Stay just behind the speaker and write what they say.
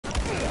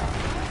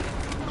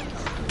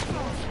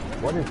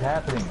What is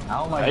happening?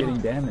 How am I getting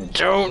damaged?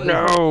 Don't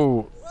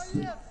know.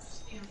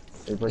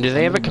 Like, Do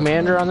they have a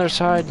commander on their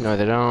side? No,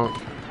 they don't.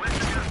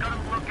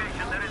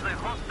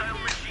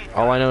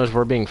 All I know is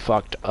we're being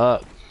fucked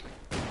up.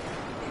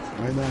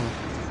 I know.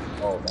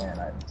 Oh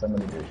man,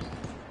 somebody did.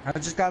 I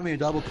just got me a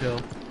double kill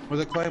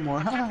with a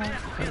claymore.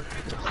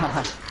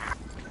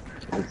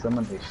 Like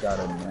someone just shot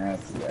a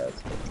nasty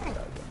ass.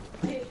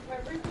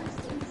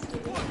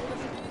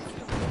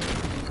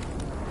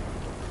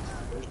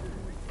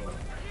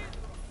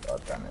 Oh,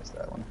 I missed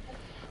that one.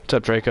 What's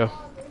up, Draco?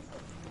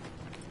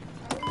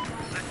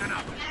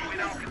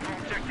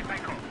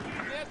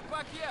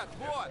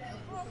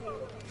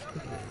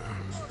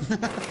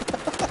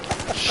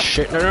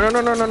 Shit!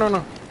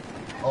 No!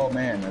 Oh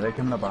man, are they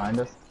coming up behind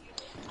us?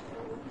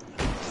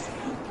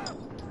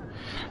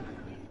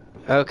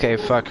 Okay,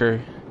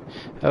 fucker.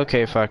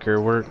 Okay,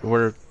 fucker.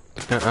 We're.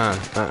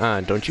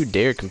 Don't you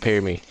dare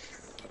compare me.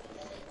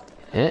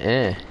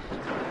 Hey,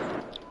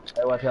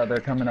 watch out! They're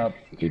coming up.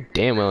 You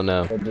damn well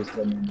know. They're just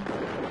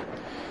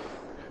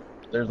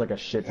there's like a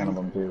shit ton of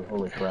them too.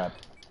 Holy crap!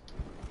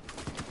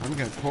 I'm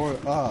gonna pour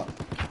it up.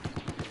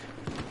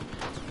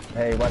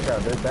 Hey, watch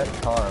out! There's that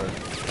car.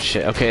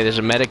 Shit. Okay, there's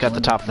a medic at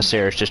the top of the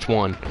stairs. Just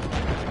one.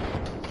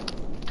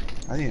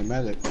 I need a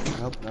medic.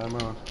 Nope,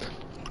 no.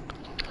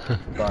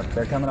 Fuck,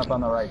 they're coming up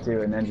on the right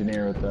too. An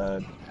engineer with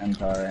the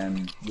MTAR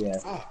and yeah,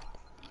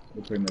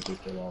 they pretty much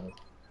just did all of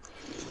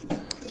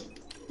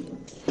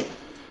it.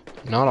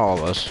 Not all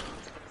of us.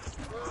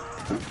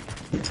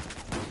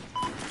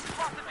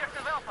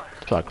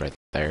 Fuck right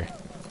there.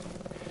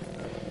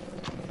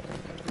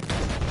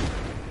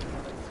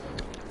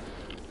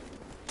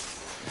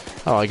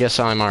 Oh, I guess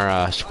I'm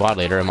our squad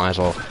leader. I might as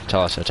well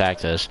tell us to attack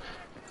this.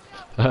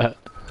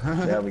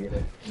 Yeah, we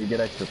get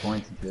extra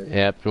points and shit.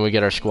 Yep, and we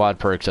get our squad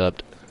perks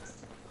up.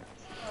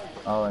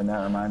 Oh, and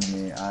that reminds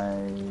me,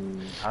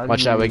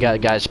 Watch out, we got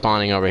guys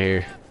spawning over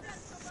here.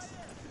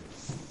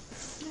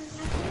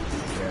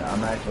 Yeah,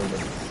 I'm actually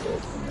gonna go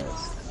from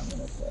this. I'm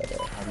gonna try to.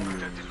 How do you?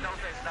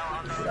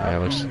 Yeah,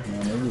 looks.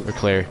 We're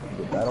clear.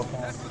 Battle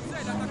pass?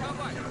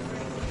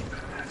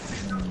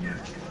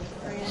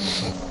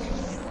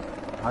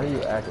 How do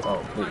you act?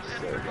 Oh, please.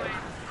 There we go.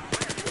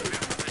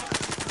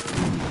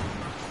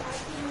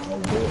 Oh,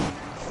 good.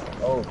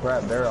 Oh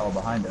crap! They're all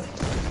behind us.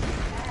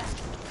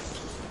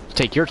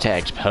 Take your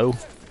tags, Poe.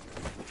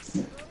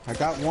 I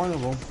got one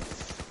of them.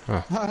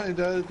 Huh. I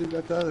got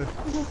the other.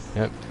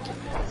 Yep.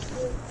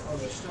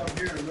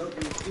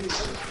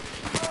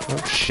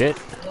 Oh shit.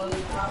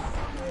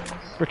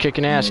 We're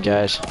kicking ass,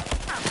 guys.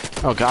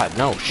 Oh god,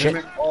 no,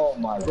 shit. Oh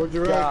my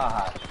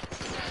god.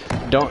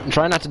 Don't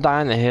try not to die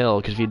on the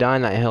hill, because if you die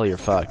on that hill, you're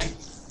fucked.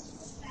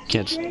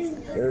 Kids.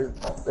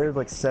 There's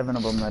like 7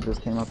 of them that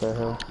just came up that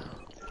hill.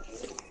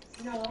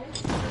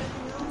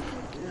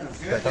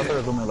 I thought there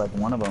was only like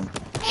 1 of them.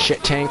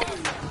 Shit, tank.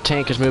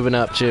 Tank is moving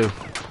up too.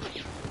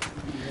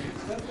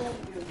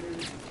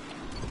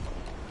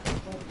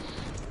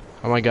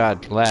 Oh my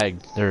god,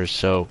 lag. There's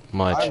so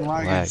much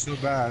lag. So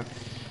bad.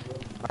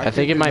 I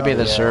think it might be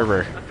the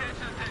server.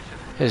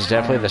 It's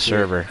definitely the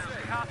server.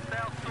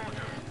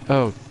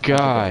 Oh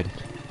god.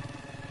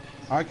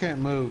 I can't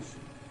move.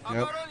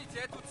 Yep.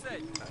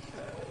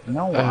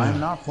 No, I'm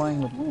not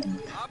playing with him.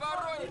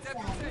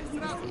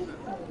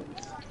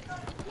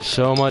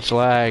 So much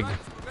lag.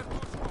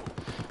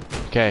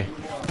 Okay.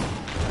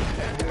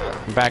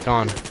 I'm back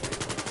on.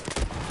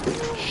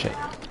 Shit.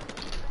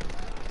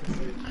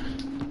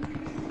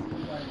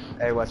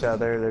 Hey, watch out!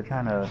 They're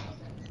trying to.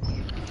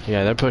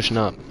 Yeah, they're pushing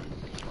up.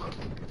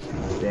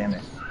 Damn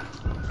it.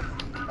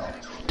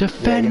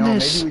 Defend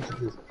this.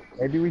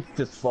 Maybe we should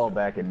just fall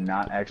back and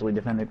not actually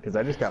defend it, because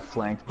I just got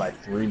flanked by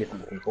 3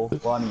 different people.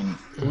 Well, I mean,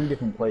 3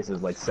 different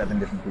places, like 7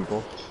 different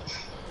people.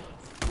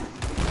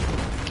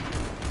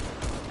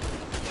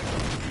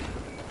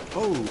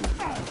 Oh.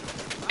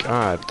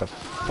 God, the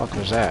fuck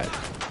was that?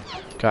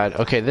 God,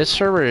 okay, this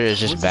server is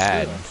just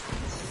bad.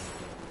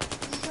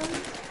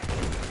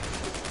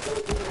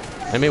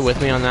 Anybody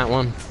with me on that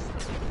one?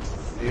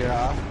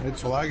 Yeah,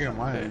 it's lagging on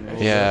my end.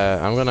 Yeah,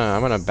 I'm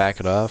gonna back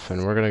it off,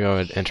 and we're gonna go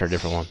and enter a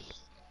different one.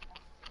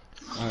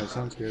 Alright,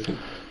 sounds good.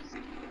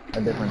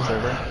 A different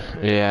server?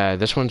 Yeah,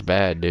 this one's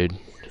bad, dude.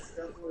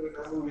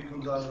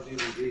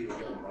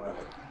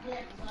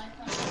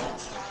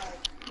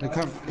 They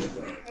come.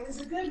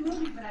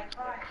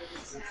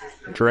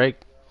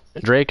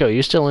 Draco,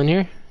 you still in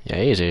here? Yeah,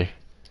 he's here.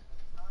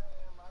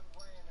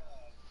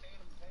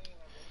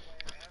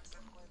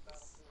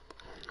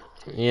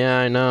 Yeah,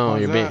 I know.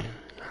 You're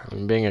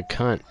being a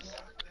cunt.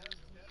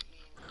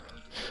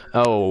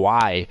 Oh,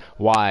 why?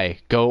 Why?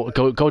 Go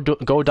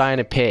die in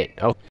a pit.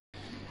 Oh.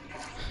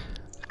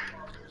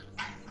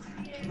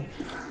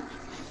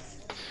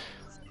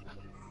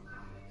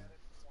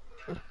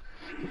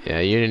 Yeah,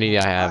 Unity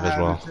I have as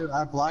well. I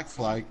have Black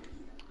Flag.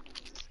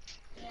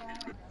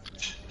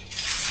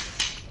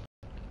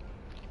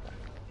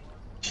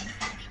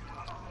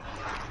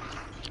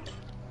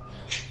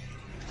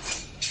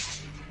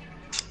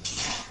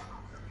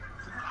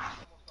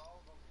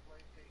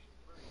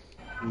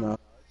 No.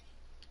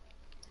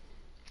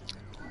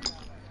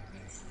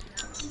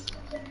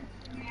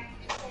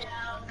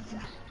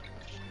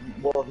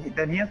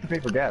 then he has to pay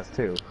for gas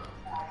too.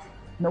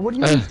 No, what do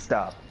you mean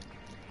stop?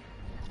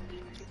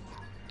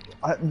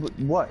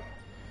 What?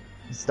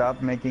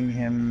 Stop making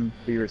him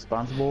be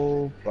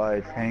responsible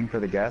by paying for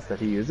the gas that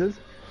he uses?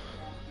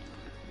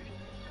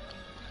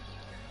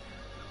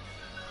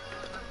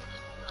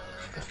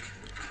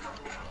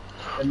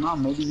 And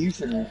Mom, maybe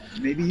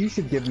you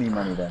should give me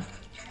money then.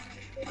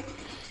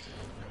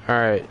 All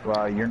right.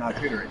 Well, you're not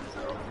tutoring,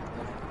 so.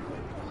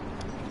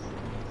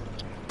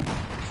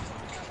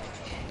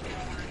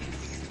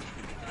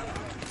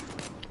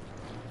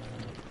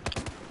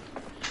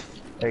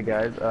 Hey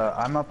guys,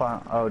 I'm up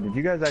on. Oh, did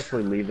you guys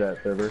actually leave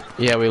that server?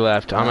 Yeah, we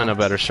left. I'm in a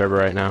better server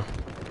right now.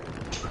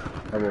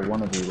 Oh, well,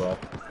 one of you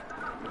left.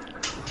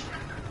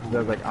 I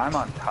was like, I'm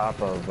on top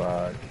of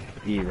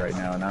E right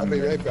now, and I'll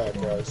be right back,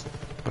 guys.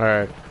 All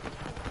right.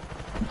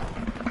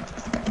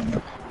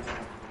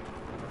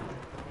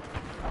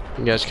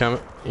 You guys coming?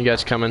 You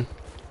guys coming?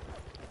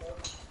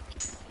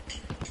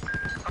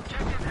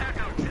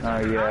 Yeah,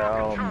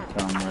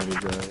 I'm ready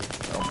to.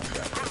 Oh my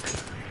god.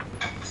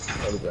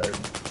 That was better.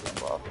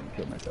 Jump off and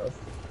kill myself.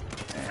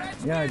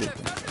 And, yeah, I did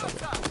think so.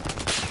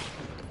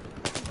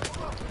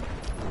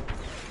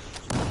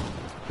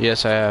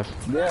 Yes, I have.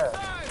 Yeah.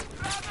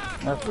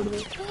 That's what it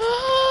is.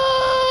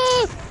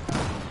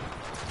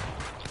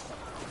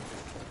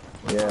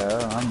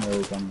 Yeah, I'm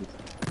really coming.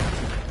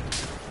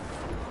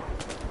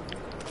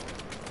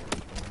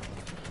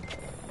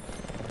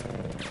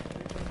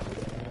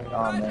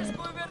 Oh man.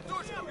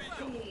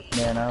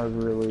 Man,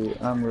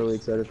 I'm really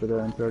excited for the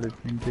Uncharted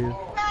thing too.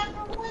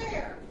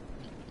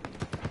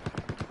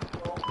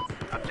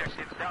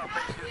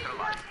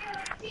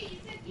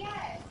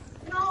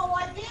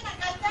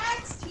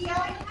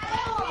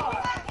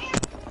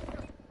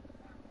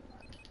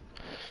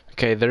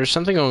 Okay, there's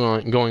something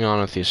going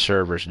on with these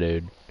servers,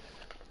 dude.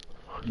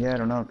 Yeah, I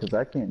don't know, cause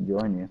I can't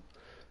join you.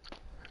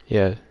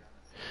 Yeah.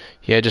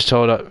 Yeah, just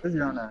hold up. Cause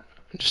you're on a.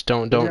 Just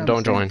don't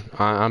join.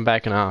 I'm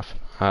backing off.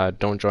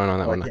 Don't join on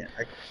that one.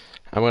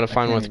 I'm gonna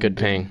find one with good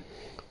ping.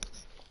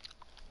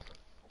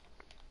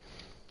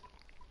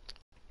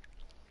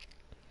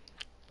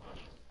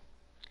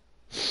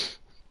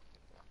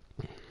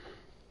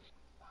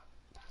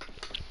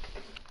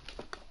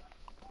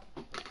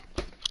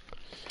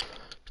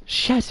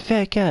 Shut the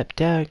fuck up,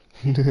 dog.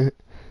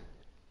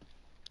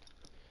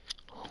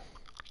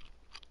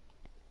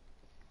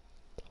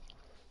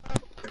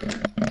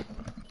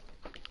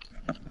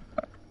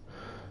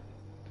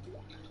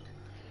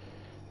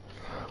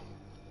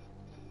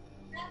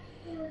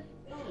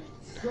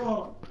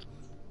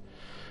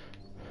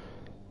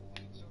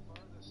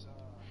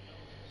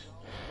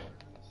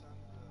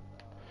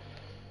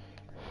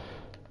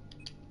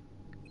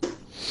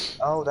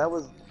 Oh, that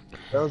was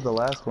the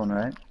last one,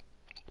 right?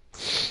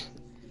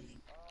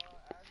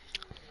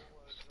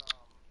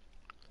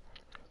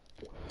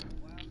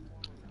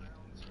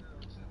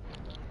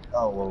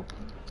 Oh well.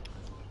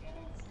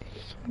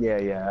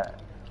 Yeah.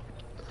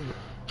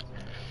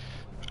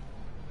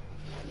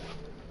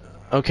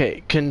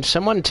 Okay, can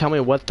someone tell me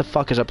what the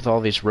fuck is up with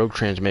all these rogue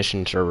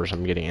transmission servers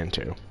I'm getting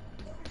into?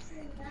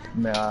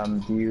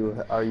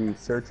 Are you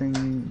searching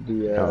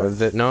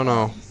the?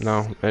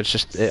 No. It's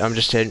just I'm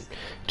just hitting,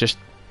 just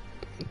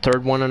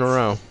third one in a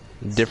row,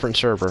 different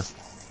server.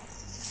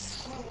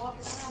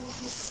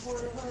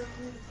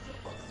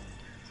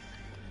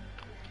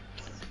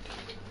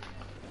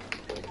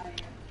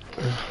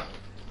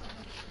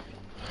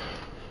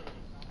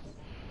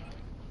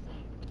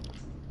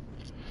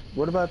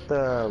 What about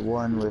the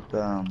one with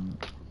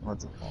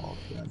what's it called?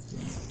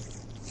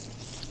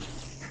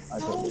 I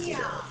totally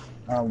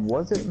forgot.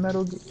 Was it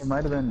Metal Gear? It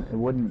might have been. It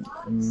wouldn't.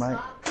 It might.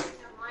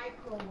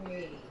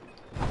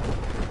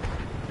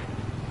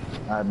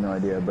 I have no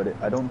idea, but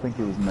I don't think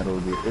it was Metal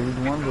Gear. It was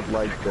one with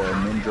like the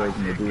ninjas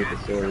and the dude with the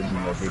sword,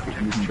 and like you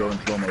can go in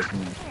slow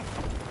motion.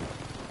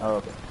 Oh,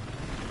 okay.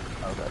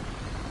 Okay.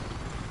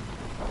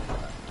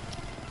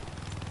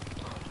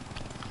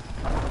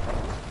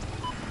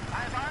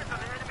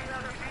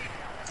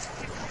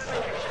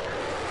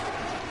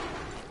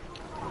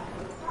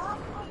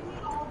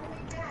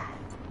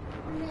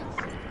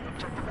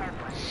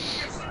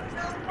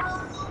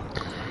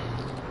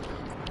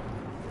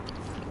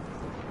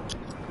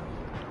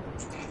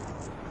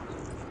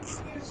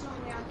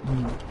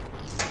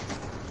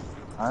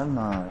 I'm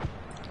not.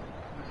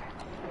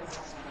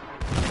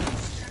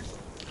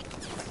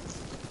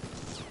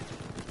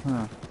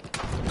 Huh.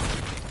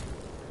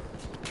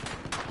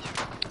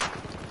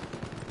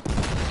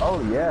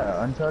 Oh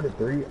yeah, Uncharted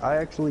 3. I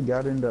actually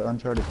got into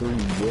Uncharted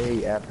 3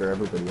 way after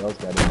everybody else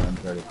got into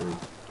Uncharted 3.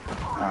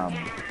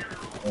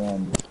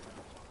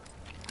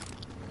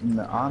 And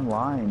the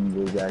online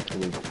was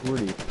actually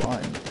pretty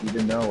fun,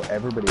 even though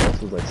everybody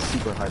else was like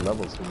super high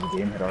levels because the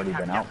game had already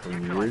been out for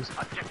years.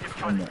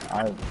 And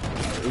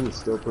it was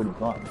still pretty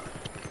fun.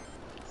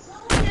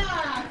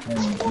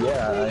 And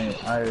yeah,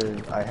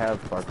 I have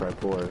Far Cry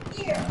 4.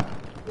 Yeah,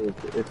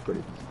 it's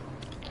pretty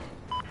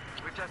fun.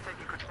 We're just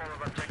taking control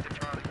of objective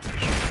Charlie.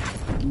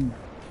 Mm.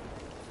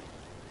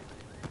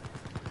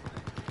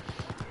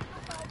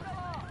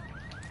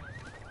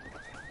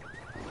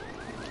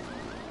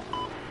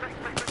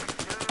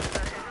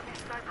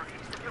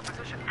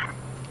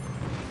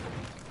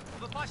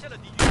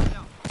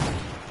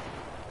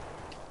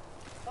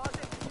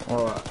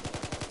 Well,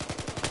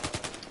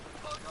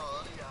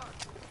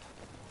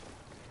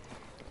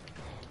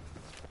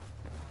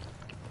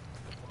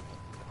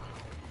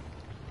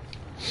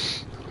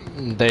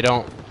 They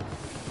don't.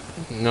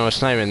 No,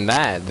 it's not even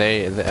that.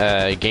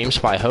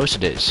 GameSpy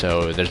hosted it,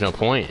 so there's no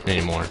point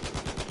anymore.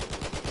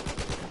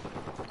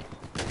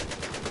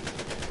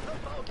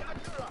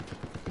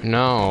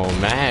 No,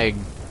 Mag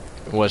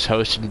was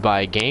hosted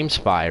by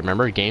GameSpy.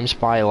 Remember,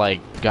 GameSpy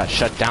like got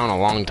shut down a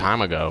long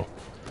time ago.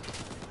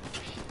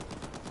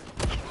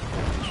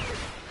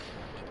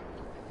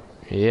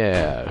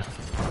 Yeah.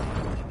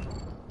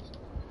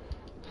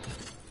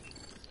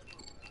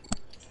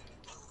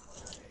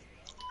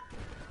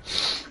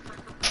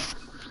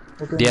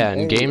 Yeah,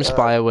 and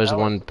GameSpy was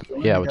one.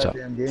 Yeah, what's up?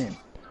 game.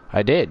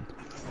 I did.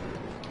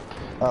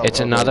 Oh, It's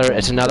okay, another.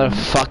 It's another then-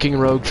 fucking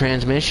rogue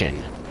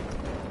transmission.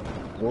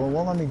 Well, it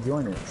won't let me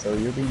join it, so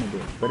you're being a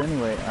dick. But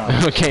anyway,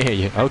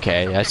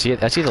 Okay. I see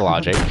it. I see the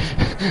logic.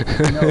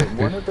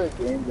 one of the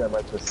games that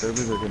like the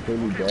servers are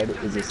completely dead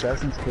is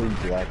Assassin's Creed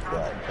Black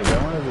Flag. Because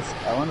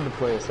I wanted to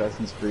play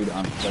Assassin's Creed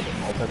on like a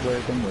multiplayer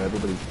thing where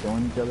everybody's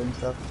killing each other and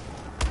stuff.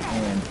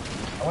 And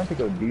I went to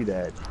go do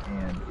that,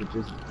 and it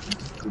just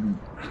didn't.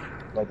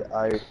 Like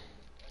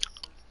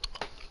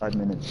 5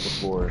 minutes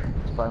before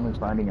finally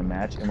finding a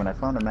match, and when I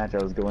found a match,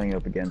 I was going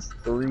up against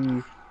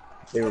 3.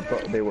 They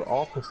were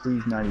all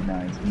Prestige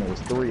 99s, and there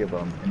was 3 of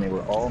them, and they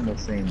were all in the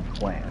same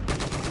clan.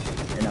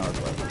 And I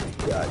was like,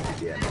 God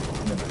damn it.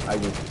 And then I'm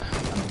just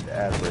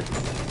average.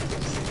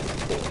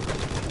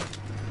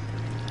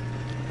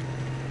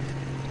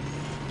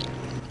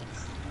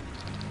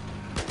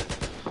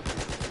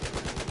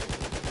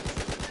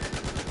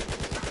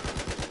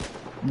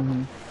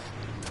 Mm-hmm.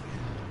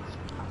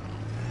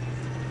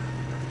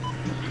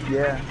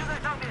 Yeah.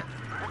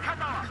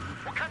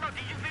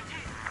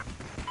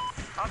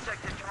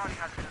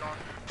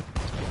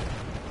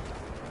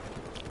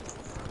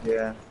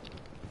 Yeah.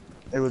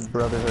 It was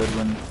Brotherhood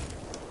when...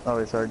 Oh,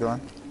 wait, sorry, go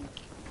on.